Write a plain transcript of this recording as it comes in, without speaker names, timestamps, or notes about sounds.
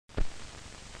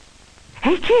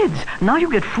Hey kids, now you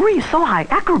get free So High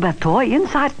Acrobat toy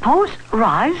inside Post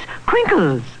Rise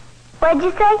Crinkles. What'd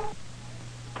you say?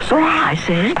 So High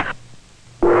says,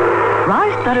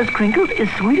 rice that is crinkled is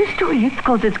sweetest to eat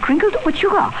because it's crinkled with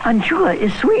sugar, and sugar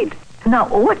is sweet. Now,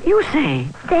 what you say?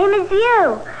 Same as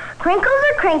you. Crinkles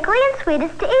are crinkly and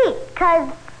sweetest to eat,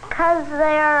 cause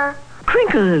they're...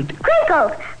 Crinkled.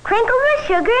 Crinkled. Crinkled with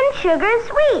sugar and sugar is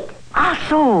sweet. Ah,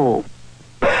 so.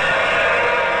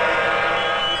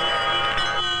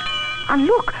 And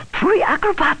look, free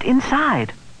Acrobat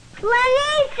inside. Let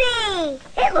me see.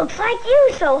 It looks like you,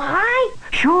 So High.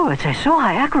 Sure, it's a So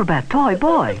High Acrobat toy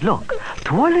boy. Look,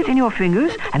 twirl it in your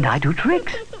fingers and I do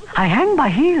tricks. I hang by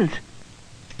heels.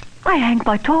 I hang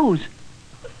by toes.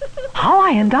 How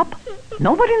I end up,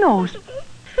 nobody knows.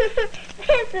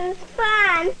 This is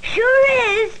fun.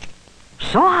 Sure is.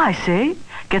 So I say,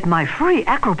 get my free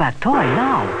Acrobat toy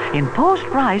now in Post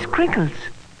Rise Crinkles.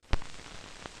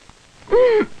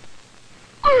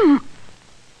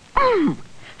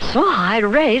 So I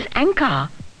raise anchor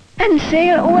and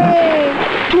sail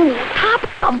away to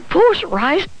top of Post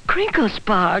Rise Crinkle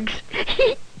Sparks.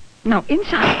 Now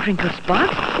inside Crinkle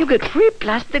Sparks, you get free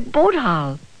plastic boat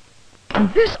hull.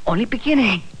 And this only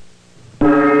beginning.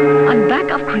 On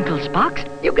back of Crinkle Sparks,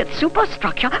 you get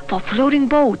superstructure for floating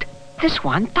boat. This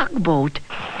one tugboat.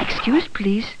 Excuse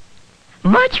please.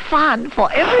 Much fun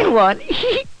for everyone.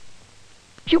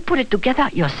 You put it together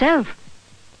yourself.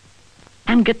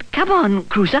 And get carbon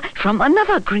cruiser from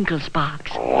another Crinkle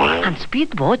Sparks. And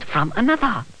speedboat from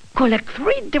another. Collect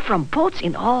 3 different boats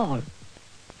in all.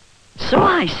 So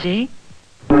I say,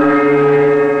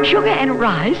 sugar and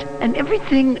rice and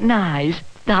everything nice.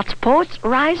 That's Post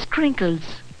Rise Crinkles.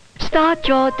 Start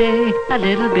your day a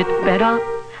little bit better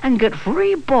and get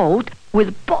free boat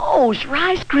with Post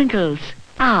Rise Crinkles.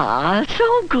 Ah,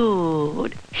 so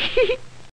good.